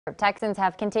Texans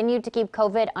have continued to keep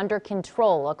COVID under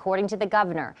control, according to the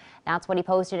governor. That's what he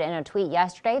posted in a tweet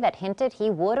yesterday that hinted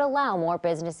he would allow more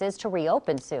businesses to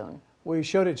reopen soon. We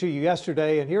showed it to you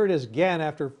yesterday, and here it is again.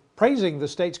 After praising the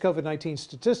state's COVID-19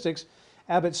 statistics,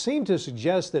 Abbott seemed to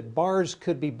suggest that bars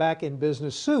could be back in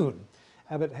business soon.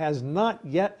 Abbott has not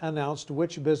yet announced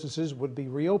which businesses would be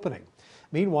reopening.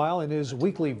 Meanwhile, in his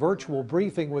weekly virtual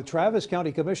briefing with Travis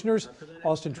County commissioners,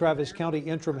 Austin Travis County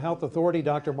Interim Health Authority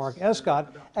Dr. Mark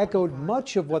Escott echoed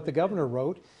much of what the governor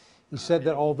wrote. He said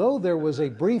that although there was a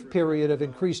brief period of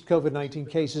increased COVID-19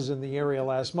 cases in the area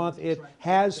last month, it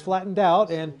has flattened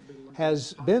out and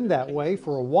has been that way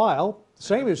for a while.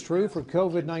 Same is true for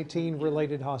COVID-19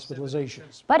 related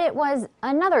hospitalizations. But it was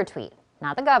another tweet,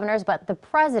 not the governor's, but the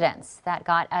president's, that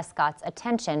got Escott's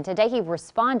attention. Today he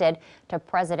responded to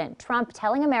President Trump,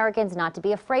 telling Americans not to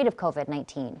be afraid of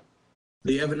COVID-19.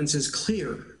 The evidence is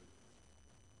clear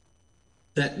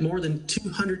that more than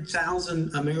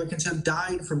 200,000 Americans have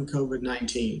died from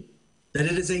COVID-19, that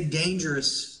it is a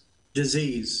dangerous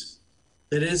disease,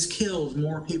 that it has killed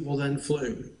more people than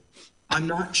flu. I'm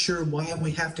not sure why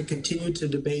we have to continue to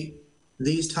debate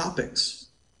these topics.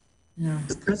 No.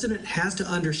 The president has to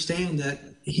understand that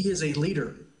he is a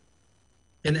leader,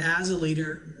 and as a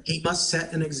leader, he must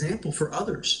set an example for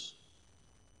others.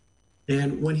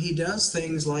 And when he does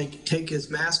things like take his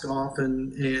mask off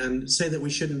and say that we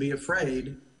shouldn't be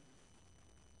afraid,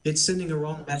 it's sending a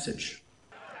wrong message.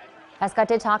 Escott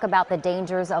did talk about the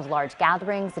dangers of large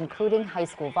gatherings, including high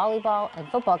school volleyball and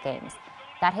football games.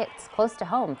 That hits close to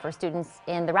home for students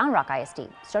in the Round Rock ISD.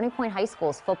 Stony Point High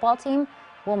School's football team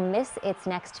will miss its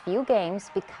next few games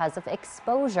because of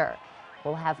exposure.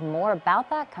 We'll have more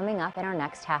about that coming up in our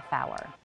next half hour.